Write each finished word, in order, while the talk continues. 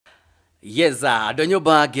Yeza, donyo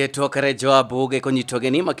bage tokare joabu ge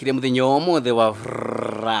konyitogeni makire muthenyo muthe wa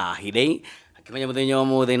Friday. Akimenya muthenyo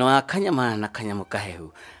muthe no akanyama na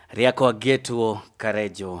kanyamukahehu. Riako getwo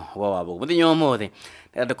karejo wa wabu. Muthenyo muthe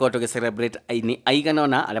ndako to celebrate Aini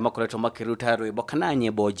aiganona ale makoretwo makiruta rwimbo kana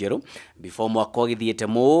nyimbo njeru before mwako githiete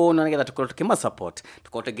muno nigetha tukorwo tukima support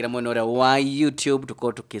tukorwo tugira mwena ure wa YouTube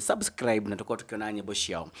tukorwo tukisubscribe na tukorwo tukiona nyimbo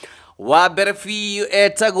ciao wa mbere fiu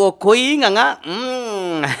etagwo kuinganga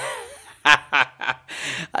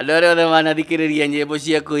Adore othe manathikiriria nyimbo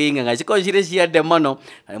cia kuinganga cikoncire cia demono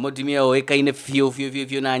na mutumia oikaine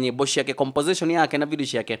fiu na nyimbo ciake composition yake na video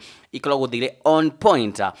ciake ikoragwo thire on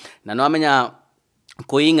point na no amenya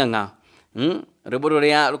kuinganga rwimbo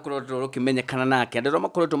ruria rukoretwo rukimenyekana nake andũ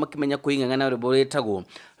makoretwo makimenya kuinganga na rwimbo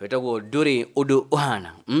rwetagwo nduri undu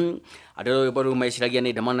uhana andũ rwimbo rũu meciragia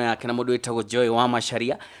nĩ ndamano yake na mũndũ wĩtagwo Joy wa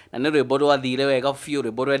Macharia na nĩ rwimbo rwathire wega biũ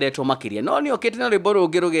rwimbo rwendetwo makĩria no nĩ okĩte na rwimbo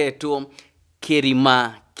rũngĩ rũgetwo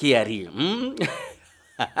kĩrima kĩari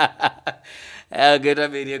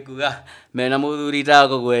ngĩtamĩrie kuga mena mũthuri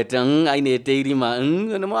takũgweta ainĩte irima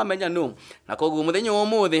nĩ mwamenya nũ na koguo mũthenya wa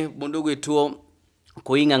ũmũthĩ mũndũ gwĩtwo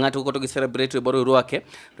kuinganga tuko tukicelebrate rwimbo rũu rwake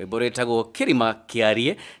rwimbo rwĩtagwo kĩrima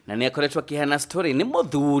kĩarie na nĩ akoretwo akĩheana story nĩ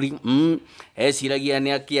mũthuri eciragia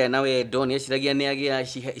nĩ akĩgĩa na wendo nĩ eciragia nĩ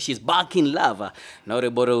agĩa she's back in love na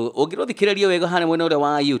rwimbo rũu ũngĩrũthikĩrĩria wega hana mwena ũrĩa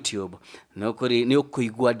wa YouTube nĩ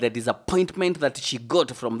ũkũigua the disappointment that she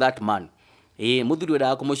got from that man muthuri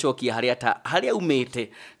wenda kumucokia haria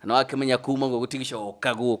umite na wakimenya kuma go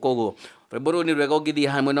gutigicoka guko rwimbo rũu nĩ rwega ũngĩthie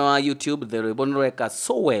hana mwena wa YouTube the rwimbo nĩ rweka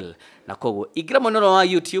so well na koguo ingira mwena wa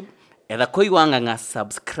YouTube etha kuigua nganga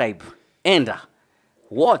subscribe enda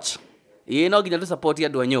watch no nginya tu support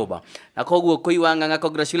andũ a nyũmba na koguo kuigua nganga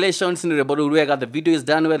congratulations nĩ rwimbo rũu rwega the video is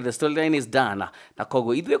done well the storyline is done na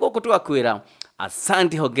koguo ithuĩ gũkũ twakwĩra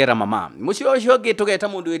asante hongera mama mucio ũcio ũngĩ tũgeta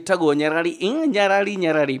mũndũ wĩtagwo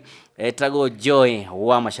nyarari etagwo Joy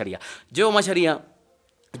wa Macharia Joy wa Macharia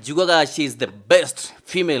jugaga she is the best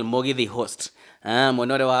female Mugithi host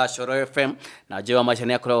monore wa Shoro FM na Joy wa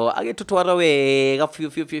Macharia akorwo agĩtũtwara wega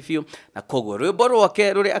fiu na koguo rwimbo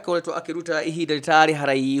rwake rũrĩa akoretwo akĩruta ihinda rĩtarĩ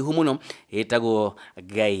haraihu mũno etagwo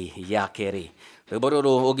Ngai ya Kerĩ rwimbo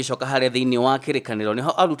rũrũ ũngĩcoka harĩa thĩinĩ wa kĩrĩkanĩro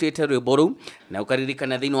nĩho arutĩte rwimbo rũu na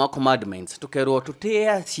ũkaririkana thĩinĩ wa commandments tũkerwo tũtĩe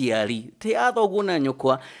aciari tĩa thoguo na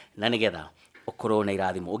nyũkwa na nĩgetha ukorwo na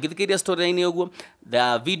irathimo ũngĩthikĩrĩria storyline ũguo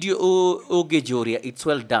the video ũngĩnjũria it's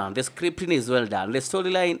well done the scripting is well done the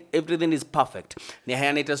storyline everything is perfect nĩ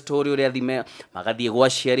aheanĩte story ũrĩa thime magathiĩ gwa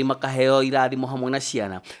aciari makaheo irathimo hamwe na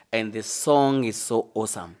ciana and the song is so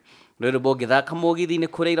awesome nĩ rwimbo ũngĩthaka Mugithi-inĩ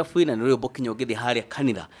kũrĩa irabu-inĩ nĩ rwimbo kinya ũngĩthiĩ harĩa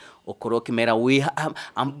kanitha ukorwo ũkĩmera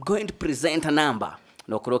I'm going to present a number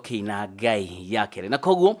na ukorwo ũkĩina Ngai ya Kerĩ na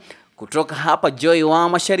koguo kutoka hapa Joy wa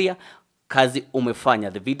Macharia kazi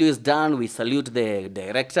umefanya the video is done we salute the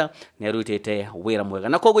director nĩ arutĩte wĩra mwega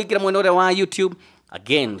na koguo ingĩra mwena ũrĩa wa YouTube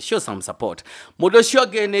again show some support mũndũ ũcio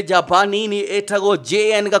ũngĩ nĩ Japanini etagwo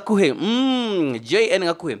JN Gakuhĩ JN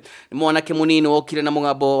Gakuhĩ nĩ mwanake mũnini wokire na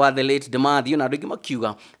mũgambo wa the late Matthew na andũ aingĩ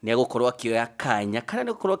makiuga nĩ agũkorwo akĩoya kanya kana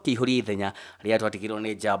nĩ gũkorwo akĩihũria ithenya rĩrĩa twatigirwo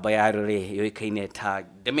nĩ njamba ya rũrĩrĩ yũĩkaine ta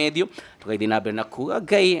Matthew tũgaithiĩ na mbere na kuga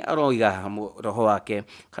Ngai aroiga roho wake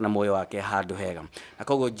kana muoyo wake handũ hega na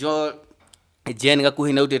koguo JN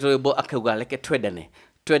Gakuhĩ na utĩte rwimbo akauga reke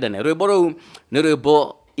twendane rwimbo rũu nĩ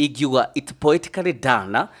rwimbo ingiuga it's poetically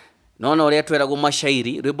done no ũrĩa tweragwo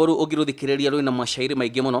mashairi rwimbo rũu ũngĩrũthikĩrĩria rwĩna mashairi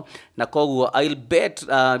maingĩ mũno na koguo I'll bet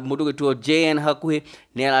mũndũ gwĩtwo JN Gakuhĩ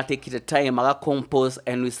nĩ aratakire time aga compose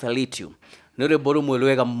and we salute you nĩ rwimbo rũmwe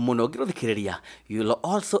rwega mũno ũngĩrũthikĩrĩria you'll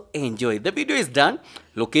also enjoy the video is done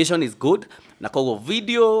location is good na koguo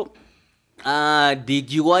video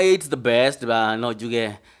ndingiuga it's the best no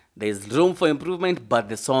njuge there's room for improvement but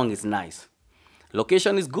the song is nice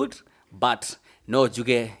location is good but no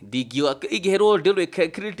juge digio igero deal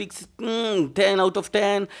critics 10 out of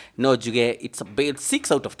 10 no juge it's a bit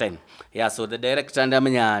 6 out of 10 yeah so the director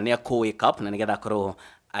ndamenya nĩ akũ wake up na nĩgetha akorwo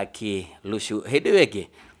akilushu hĩndĩ weke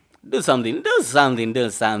do something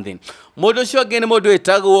mũndũ ũcio ũngĩ nĩ mũndũ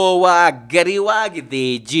wĩtagwo Wangari wa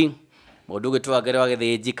Gĩthĩnji mũndũ gwĩtwo Wangari wa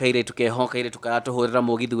Gĩthĩnji kairĩtu keho kairĩtu karatũhũrĩra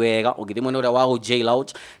Mugithi wega ũngĩthĩ mwena ũrĩa wa OJ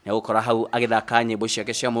Lounge nĩ ũgũkora hau agĩthaka nyĩmbo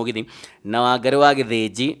ciake cia Mugithi na Wangari wa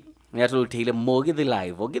Gĩthĩnji nĩ atũrutĩire Mugithi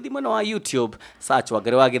live ũngĩthĩ mwena wa YouTube search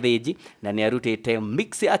Wangari wa Gĩthĩnji na nĩ arutĩte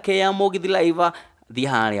mix yake ya Mugithi live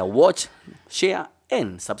thiĩ harĩa watch share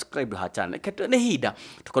and subscribe to her channel keto ne hida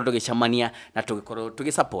tukorwo tugicamania na tugikorwo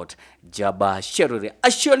tugisupport Jaba Sherure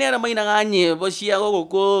acione ara maina ganye bo cia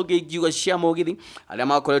guku gigiuga cia Mugithi aria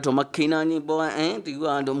makoretwo makina nyimbo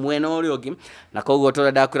tigwa andu mwena uri ungi na koguo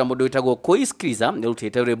tora ndakwira mundu witagwo kuiskriza ni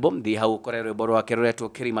rutite rwimbo thi hau kore rwimbo rwake ruretwo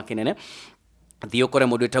kirima kinene thi ukore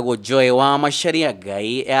mundu witagwo Joy wa Macharia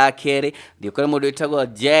Ngai ya keri thi ukore mundu witagwo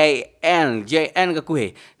JN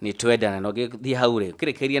gakuhi ni twendana no thi hau ri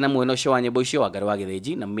kirikiria na mwena ucio wa nyimbo icio wa Ngari wa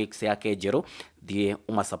Githinji na mix yake Njeru thi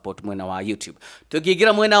uma support mwena wa YouTube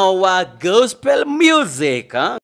tukiingira mwena wa gospel music